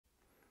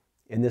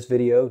In this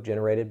video,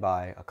 generated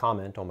by a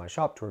comment on my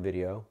shop tour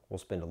video, we'll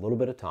spend a little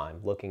bit of time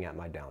looking at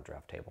my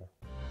downdraft table.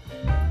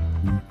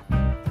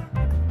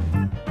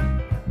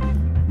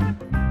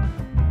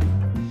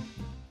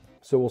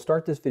 So we'll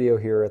start this video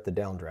here at the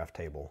downdraft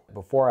table.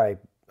 Before I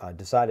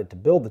decided to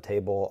build the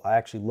table, I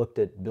actually looked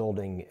at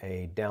building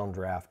a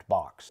downdraft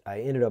box.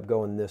 I ended up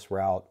going this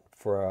route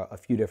for a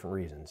few different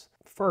reasons.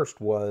 First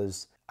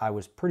was I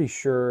was pretty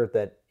sure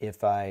that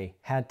if I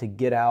had to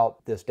get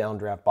out this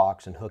downdraft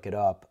box and hook it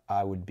up,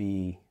 I would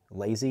be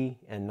lazy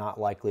and not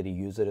likely to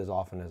use it as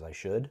often as I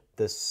should.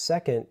 The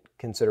second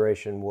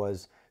consideration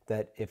was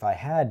that if I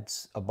had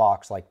a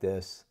box like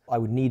this, I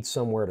would need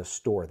somewhere to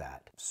store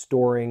that.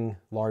 Storing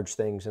large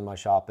things in my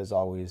shop is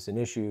always an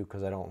issue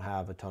because I don't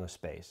have a ton of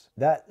space.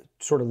 That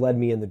sort of led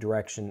me in the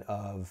direction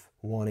of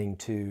wanting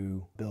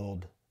to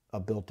build a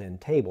built-in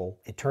table.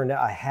 It turned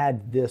out I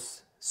had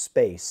this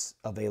space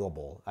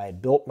available. I had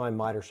built my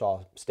miter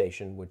saw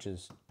station, which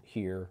is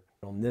here.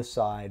 On this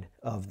side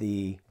of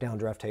the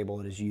downdraft table,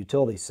 it is a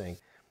utility sink.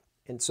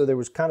 And so there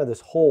was kind of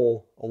this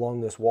hole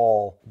along this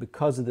wall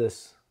because of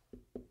this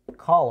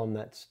column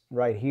that's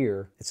right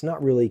here. It's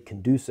not really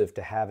conducive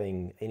to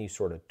having any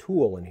sort of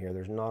tool in here.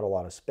 There's not a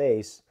lot of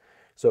space.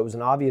 So it was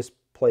an obvious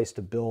place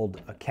to build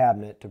a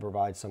cabinet to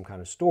provide some kind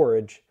of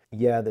storage.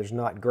 Yeah, there's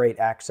not great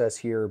access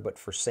here, but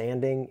for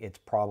sanding, it's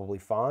probably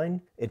fine.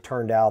 It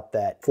turned out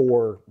that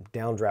 4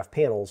 downdraft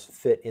panels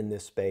fit in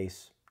this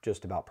space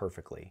just about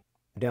perfectly.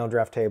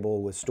 Downdraft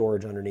table with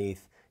storage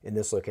underneath in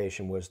this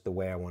location was the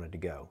way I wanted to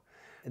go.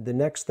 The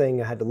next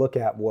thing I had to look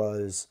at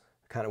was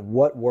kind of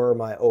what were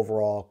my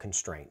overall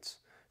constraints.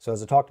 So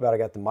as I talked about, I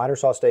got the miter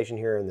saw station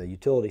here and the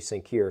utility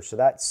sink here. So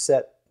that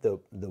set the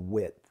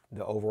width,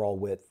 the overall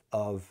width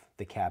of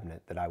the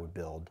cabinet that I would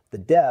build. The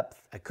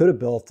depth, I could have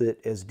built it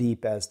as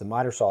deep as the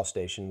miter saw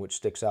station, which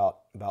sticks out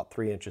about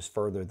 3 inches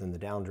further than the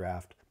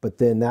downdraft, but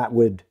then that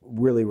would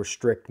really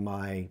restrict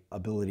my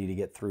ability to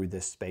get through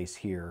this space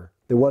here.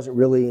 There wasn't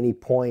really any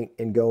point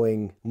in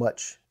going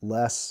much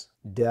less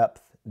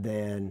depth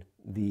than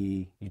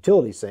the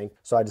utility sink,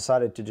 so I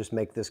decided to just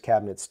make this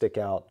cabinet stick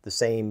out the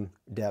same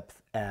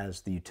depth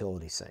as the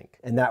utility sink.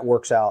 And that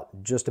works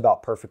out just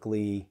about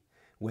perfectly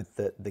with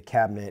the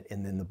cabinet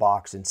and then the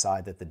box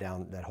inside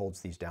that holds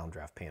these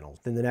downdraft panels.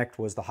 Then the next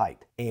was the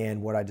height.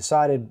 And what I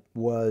decided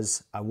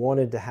was I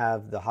wanted to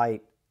have the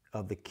height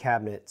of the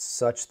cabinet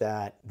such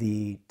that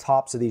the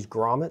tops of these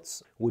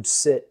grommets would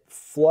sit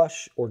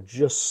flush or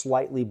just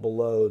slightly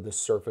below the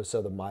surface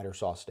of the miter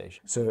saw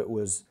station. So it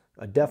was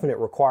a definite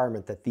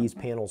requirement that these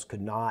panels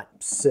could not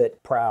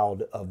sit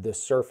proud of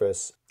this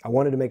surface. I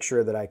wanted to make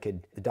sure that I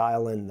could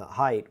dial in the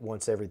height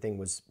once everything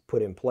was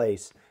put in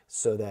place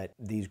so that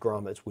these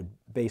grommets would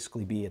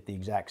basically be at the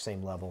exact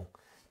same level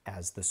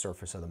as the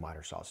surface of the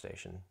miter saw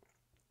station.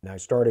 Now I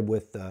started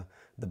with the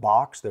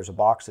box. There's a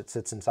box that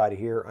sits inside of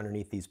here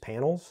underneath these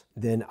panels.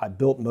 Then I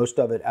built most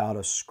of it out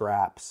of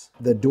scraps.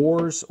 The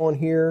doors on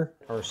here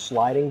are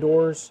sliding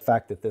doors. The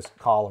fact that this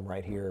column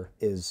right here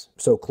is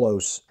so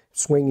close,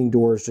 swinging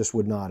doors just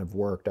would not have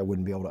worked. I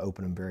wouldn't be able to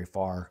open them very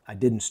far. I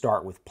didn't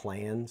start with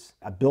plans.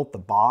 I built the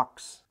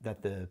box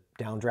that the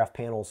downdraft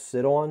panels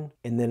sit on,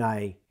 and then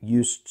I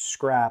used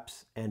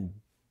scraps and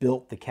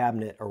built the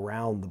cabinet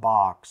around the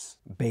box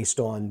based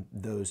on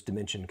those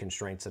dimension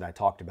constraints that I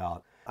talked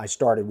about. I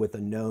started with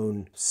a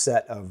known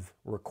set of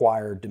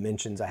required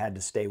dimensions I had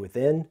to stay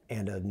within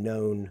and a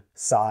known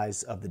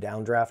size of the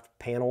downdraft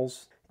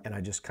panels, and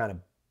I just kind of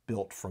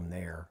built from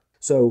there.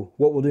 So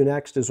what we'll do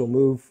next is we'll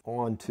move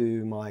on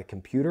to my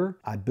computer.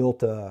 I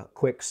built a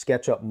quick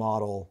SketchUp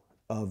model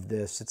of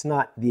this. It's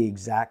not the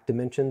exact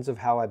dimensions of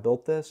how I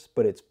built this,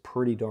 but it's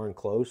pretty darn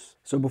close.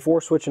 So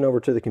before switching over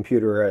to the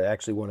computer, I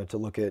actually wanted to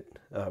look at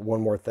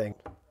one more thing.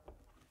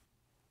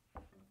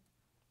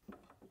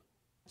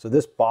 So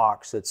this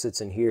box that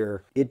sits in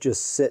here, it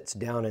just sits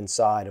down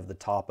inside of the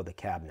top of the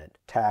cabinet.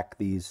 Tack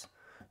these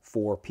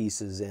 4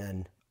 pieces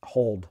in,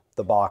 hold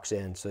the box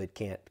in so it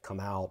can't come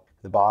out.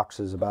 The box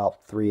is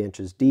about 3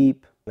 inches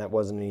deep. That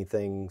wasn't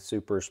anything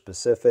super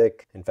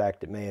specific. In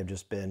fact, it may have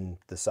just been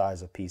the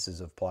size of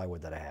pieces of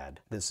plywood that I had.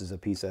 This is a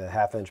piece of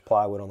 1/2 inch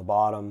plywood on the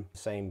bottom.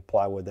 Same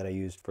plywood that I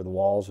used for the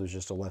walls was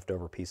just a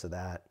leftover piece of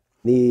that.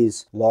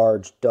 These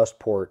large dust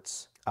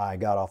ports I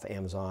got off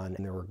Amazon,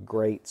 and there were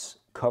grates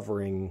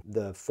covering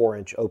the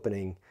 4-inch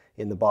opening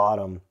in the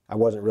bottom. I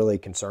wasn't really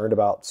concerned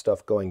about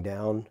stuff going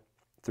down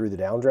through the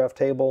downdraft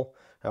table.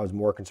 I was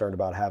more concerned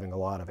about having a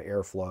lot of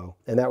airflow.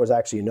 And that was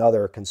actually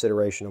another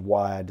consideration of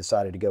why I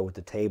decided to go with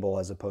the table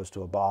as opposed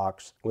to a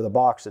box. With a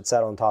box that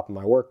sat on top of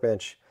my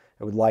workbench,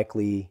 it would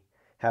likely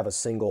have a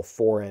single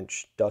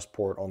 4-inch dust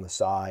port on the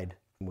side.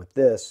 With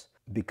this,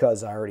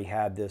 because I already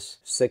had this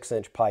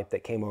 6-inch pipe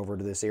that came over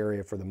to this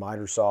area for the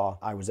miter saw,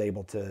 I was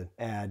able to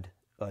add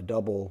a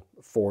double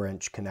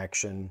 4-inch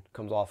connection,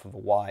 comes off of a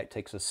Y. It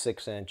takes a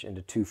 6-inch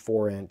into two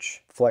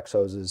 4-inch flex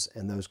hoses,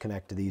 and those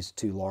connect to these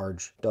two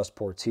large dust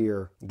ports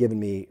here, giving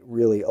me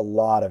really a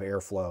lot of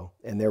airflow,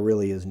 and there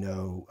really is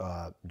no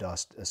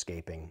dust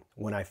escaping.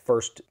 When I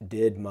first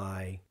did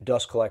my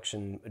dust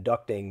collection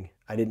ducting,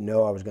 I didn't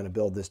know I was going to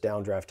build this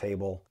downdraft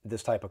table.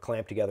 This type of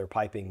clamp together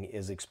piping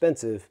is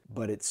expensive,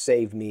 but it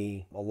saved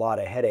me a lot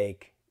of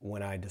headache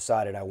when I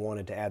decided I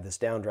wanted to add this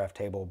downdraft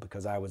table,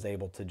 because I was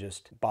able to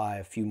just buy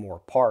a few more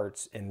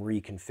parts and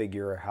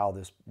reconfigure how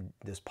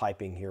this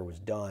piping here was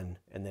done,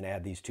 and then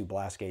add these two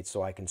blast gates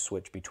so I can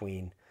switch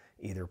between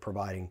either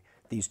providing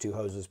these two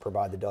hoses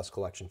provide the dust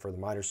collection for the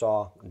miter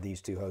saw, these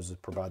two hoses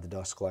provide the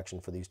dust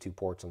collection for these two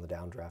ports on the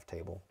downdraft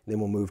table. Then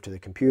we'll move to the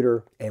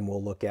computer and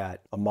we'll look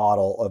at a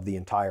model of the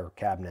entire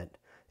cabinet,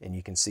 and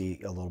you can see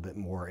a little bit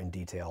more in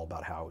detail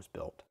about how it was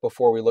built.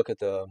 Before we look at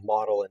the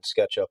model in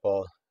SketchUp,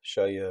 I'll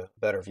show you a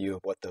better view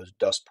of what those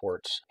dust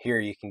ports. Here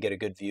you can get a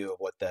good view of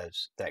what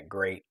that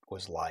grate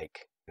was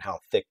like and how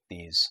thick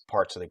these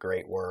parts of the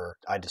grate were.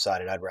 I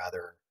decided I'd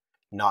rather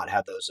not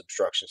have those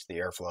obstructions to the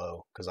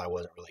airflow because I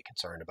wasn't really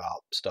concerned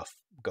about stuff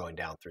going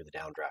down through the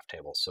downdraft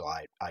table. So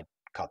I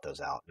cut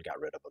those out and got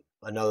rid of them.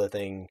 Another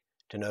thing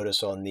to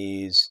notice on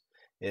these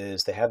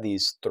is they have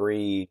these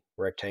 3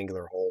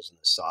 rectangular holes in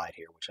the side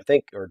here, which I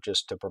think are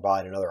just to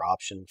provide another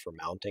option for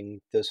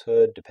mounting this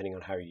hood depending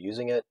on how you're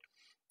using it.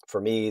 For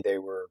me, they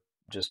were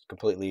just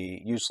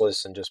completely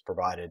useless and just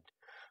provided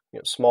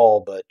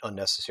small but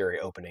unnecessary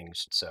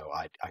openings, so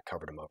I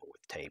covered them over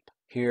with tape.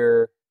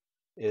 Here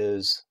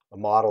is a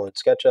model in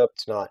SketchUp.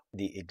 It's not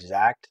the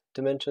exact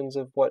dimensions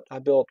of what I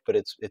built, but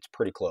it's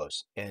pretty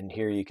close. And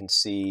here you can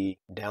see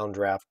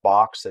downdraft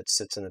box that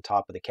sits in the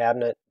top of the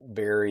cabinet.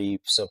 Very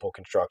simple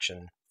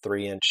construction.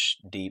 3-inch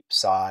deep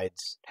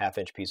sides,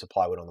 1/2-inch piece of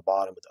plywood on the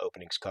bottom with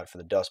openings cut for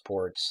the dust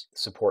ports,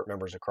 support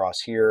members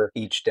across here.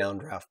 Each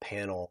downdraft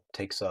panel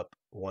takes up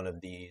one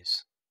of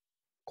these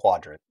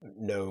quadrants.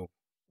 No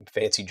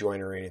fancy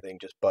joint or anything,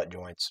 just butt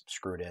joints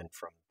screwed in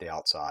from the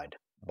outside,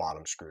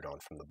 bottom screwed on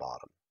from the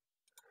bottom.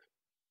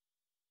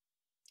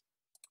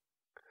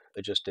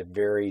 But just a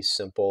very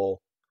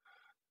simple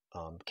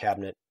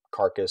cabinet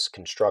carcass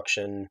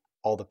construction.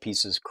 All the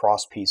pieces,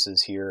 cross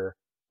pieces here,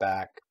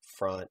 back,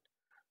 front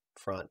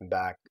and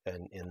back,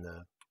 and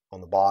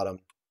on the bottom,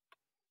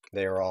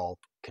 they are all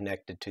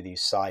connected to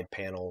these side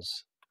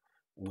panels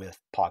with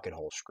pocket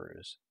hole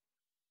screws.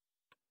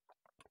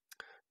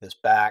 This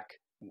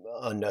back,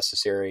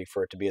 unnecessary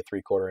for it to be a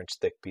 3/4 inch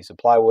thick piece of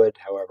plywood.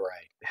 However,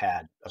 I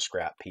had a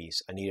scrap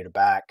piece. I needed a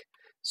back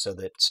so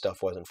that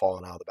stuff wasn't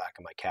falling out of the back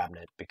of my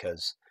cabinet,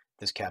 because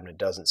this cabinet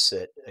doesn't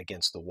sit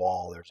against the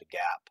wall. There's a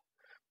gap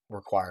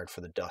required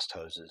for the dust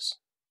hoses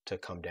to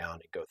come down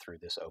and go through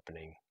this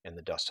opening, and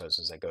the dust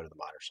hoses that go to the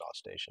miter saw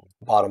station.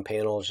 Bottom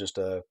panel is just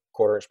a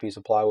 1/4 inch piece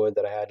of plywood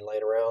that I had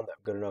laying around,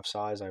 that good enough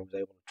size. I was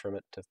able to trim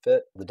it to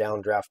fit. The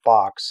downdraft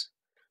box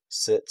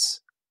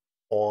sits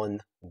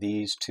on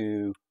these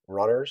 2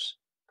 runners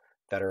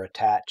that are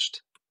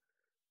attached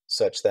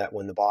such that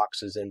when the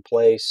box is in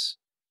place,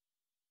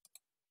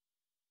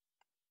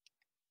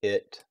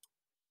 it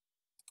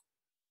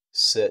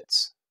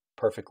sits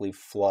perfectly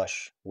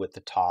flush with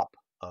the top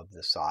of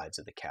the sides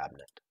of the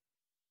cabinet.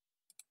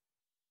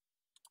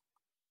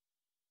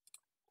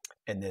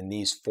 And then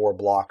these 4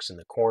 blocks in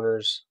the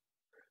corners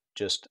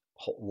just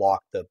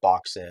lock the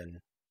box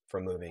in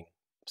from moving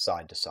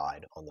side to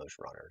side on those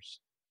runners.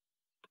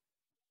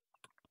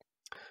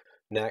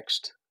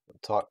 Next, we'll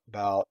talk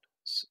about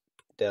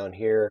down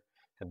here,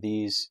 have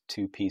these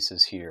 2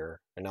 pieces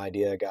here. An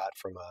idea I got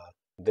from a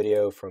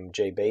video from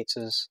Jay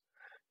Bates's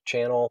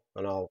channel,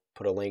 and I'll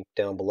put a link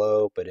down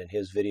below, but in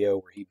his video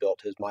where he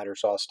built his miter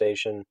saw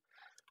station,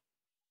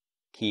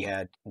 he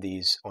had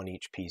these on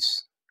each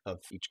piece of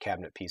each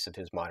cabinet piece of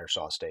his miter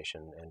saw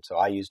station, and so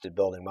I used it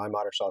building my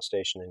miter saw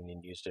station and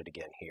then used it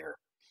again here.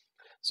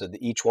 So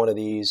each one of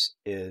these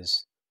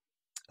is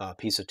a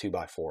piece of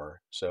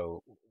 2x4.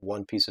 So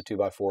one piece of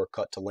 2x4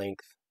 cut to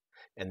length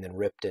and then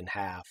ripped in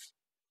half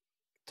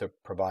to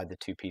provide the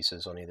 2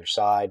 pieces on either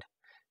side.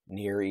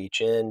 Near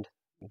each end,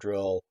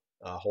 drill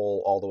a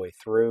hole all the way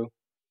through.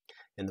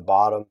 In the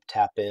bottom,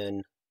 tap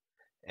in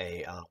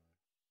a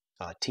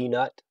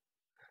T-nut,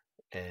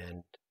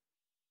 and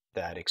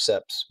that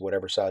accepts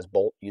whatever size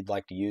bolt you'd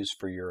like to use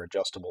for your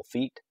adjustable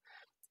feet.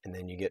 And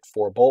then you get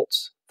 4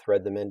 bolts,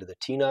 thread them into the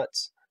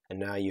T-nuts, and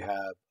now you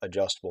have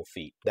adjustable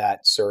feet.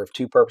 That served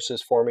 2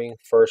 purposes for me.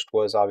 First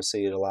was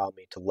obviously it allowed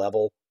me to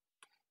level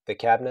the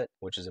cabinet,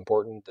 which is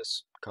important.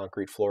 This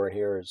concrete floor in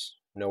here is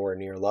nowhere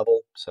near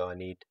level, so I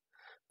need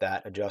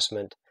that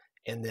adjustment.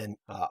 And then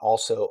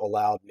also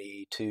allowed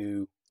me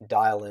to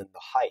dial in the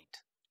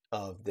height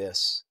of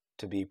this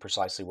to be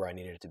precisely where I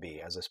needed it to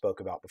be. As I spoke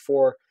about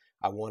before,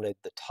 I wanted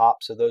the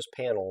tops of those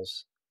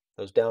panels,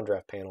 those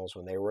downdraft panels,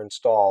 when they were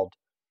installed,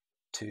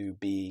 to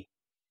be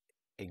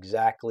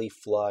exactly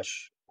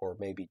flush or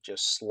maybe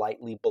just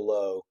slightly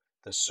below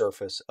the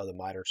surface of the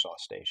miter saw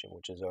station,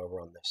 which is over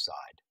on this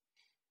side.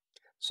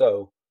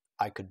 So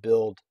I could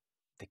build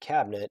the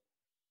cabinet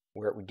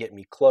where it would get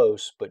me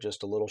close, but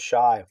just a little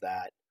shy of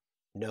that,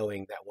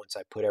 knowing that once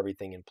I put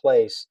everything in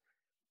place,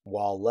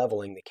 while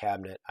leveling the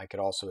cabinet, I could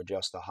also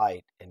adjust the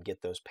height and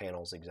get those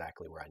panels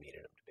exactly where I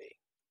needed them to be.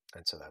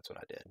 And so that's what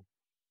I did.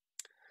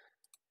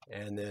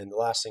 And then the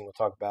last thing we'll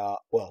talk about,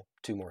 well,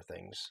 two more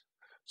things.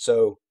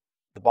 So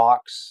the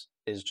box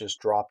is just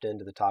dropped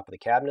into the top of the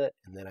cabinet,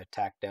 and then I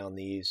tack down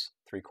these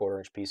 3/4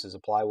 inch pieces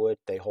of plywood.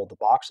 They hold the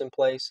box in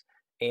place,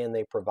 and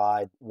they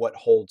provide what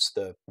holds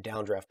the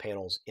downdraft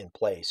panels in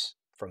place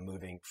from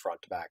moving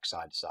front to back,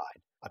 side to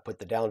side. I put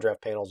the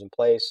downdraft panels in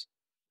place,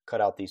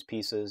 cut out these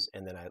pieces,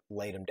 and then I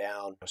laid them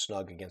down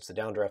snug against the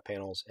downdraft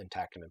panels and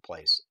tacked them in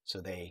place.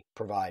 So they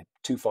provide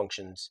two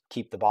functions: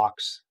 keep the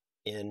box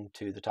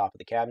into the top of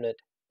the cabinet,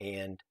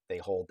 and they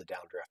hold the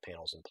downdraft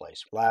panels in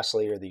place.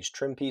 Lastly are these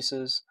trim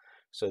pieces.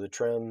 So the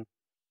trim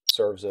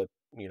serves a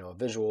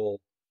visual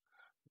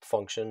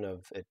function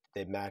of it.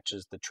 It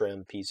matches the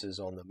trim pieces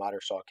on the miter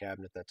saw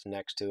cabinet that's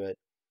next to it,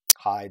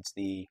 hides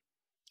the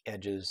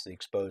edges, the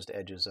exposed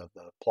edges of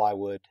the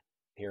plywood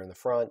here in the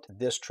front.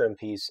 This trim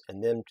piece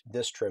and then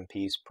this trim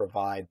piece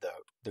provide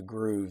the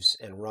grooves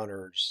and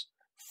runners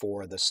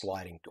for the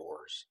sliding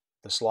doors.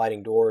 The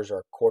sliding doors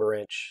are 1/4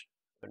 inch,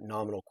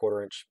 nominal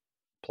 1/4 inch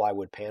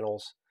plywood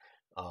panels.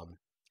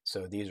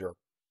 So these are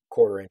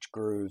 1/4 inch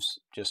grooves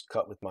just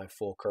cut with my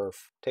full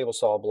kerf table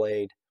saw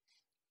blade,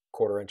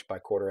 1/4 inch by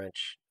 1/4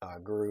 inch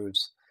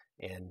grooves.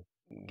 And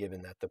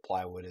given that the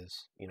plywood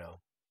is,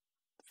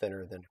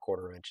 thinner than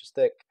 1/4 inches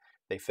thick,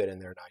 they fit in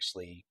there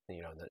nicely.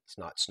 It's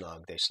not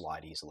snug. They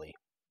slide easily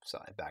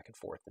side back and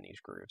forth in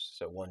these grooves.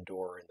 So one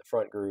door in the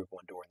front groove,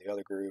 one door in the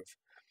other groove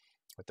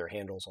with their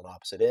handles on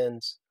opposite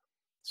ends.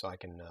 So I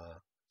can,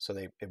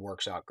 it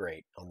works out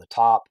great. On the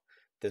top,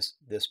 this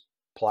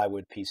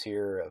plywood piece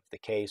here of the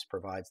case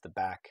provides the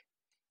back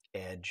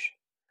edge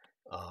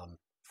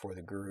for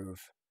the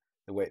groove.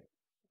 The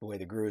way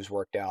the grooves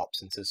worked out,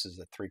 since this is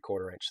a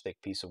 3/4 inch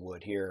thick piece of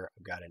wood here,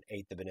 I've got an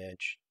 1/8 of an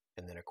inch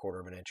and then a 1/4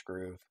 of an inch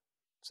groove.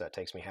 So that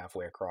takes me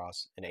halfway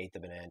across, an 1/8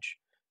 of an inch,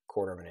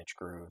 1/4 of an inch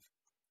groove.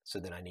 So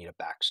then I need a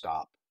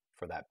backstop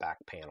for that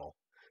back panel,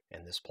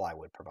 and this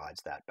plywood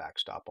provides that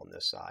backstop on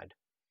this side.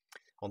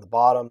 On the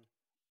bottom,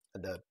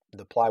 the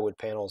plywood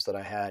panels that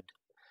I had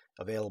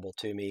available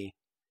to me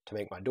to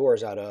make my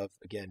doors out of,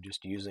 again,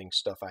 just using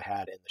stuff I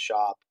had in the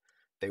shop,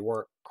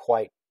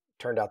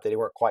 turned out that they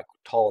weren't quite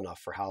tall enough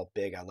for how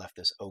big I left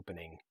this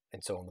opening.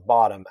 And so on the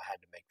bottom, I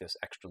had to make this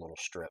extra little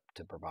strip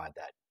to provide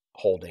that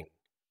holding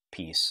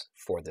piece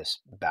for this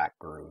back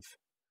groove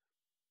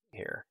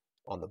here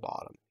on the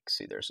bottom.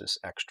 See, there's this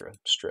extra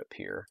strip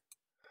here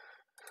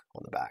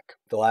on the back.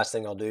 The last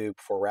thing I'll do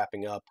before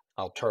wrapping up,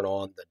 I'll turn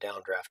on the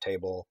downdraft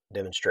table,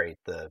 demonstrate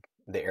the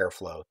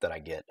airflow that I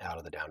get out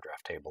of the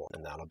downdraft table,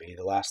 and that'll be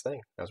the last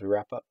thing as we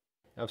wrap up.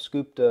 I've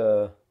scooped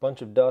a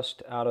bunch of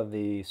dust out of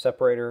the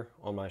separator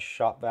on my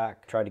shop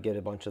vac. Tried to get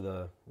a bunch of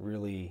the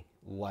really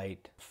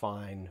light,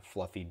 fine,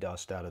 fluffy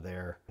dust out of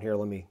there. Here,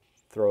 let me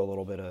throw a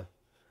little bit of,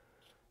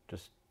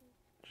 just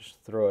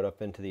throw it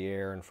up into the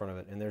air in front of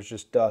it. And there's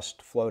just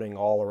dust floating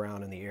all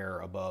around in the air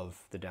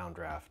above the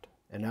downdraft.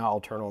 And now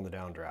I'll turn on the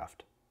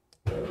downdraft.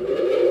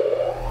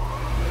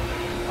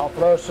 I'll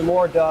throw some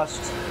more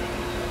dust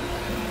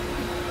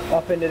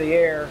up into the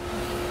air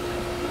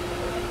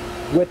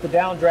with the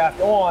downdraft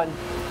on,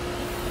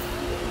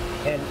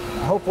 and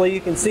hopefully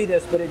you can see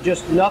this, but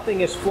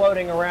nothing is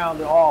floating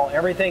around at all.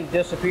 Everything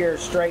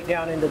disappears straight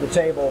down into the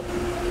table.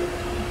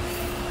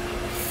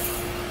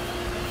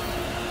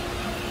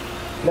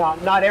 Now,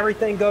 not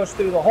everything goes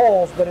through the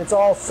holes, but it's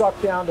all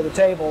sucked down to the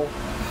table.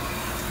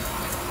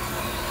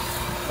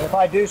 And if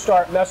I do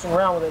start messing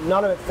around with it,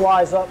 none of it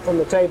flies up from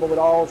the table. It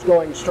all is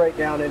going straight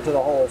down into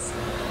the holes.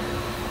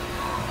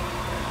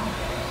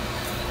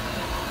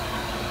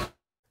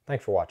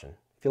 Thanks for watching.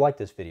 If you like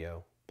this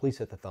video, please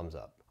hit the thumbs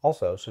up.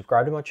 Also,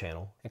 subscribe to my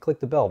channel and click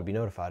the bell to be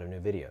notified of new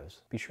videos.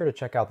 Be sure to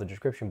check out the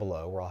description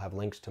below, where I'll have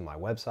links to my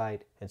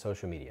website and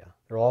social media.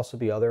 There will also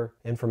be other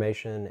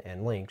information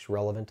and links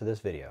relevant to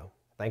this video.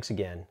 Thanks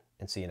again,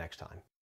 and see you next time.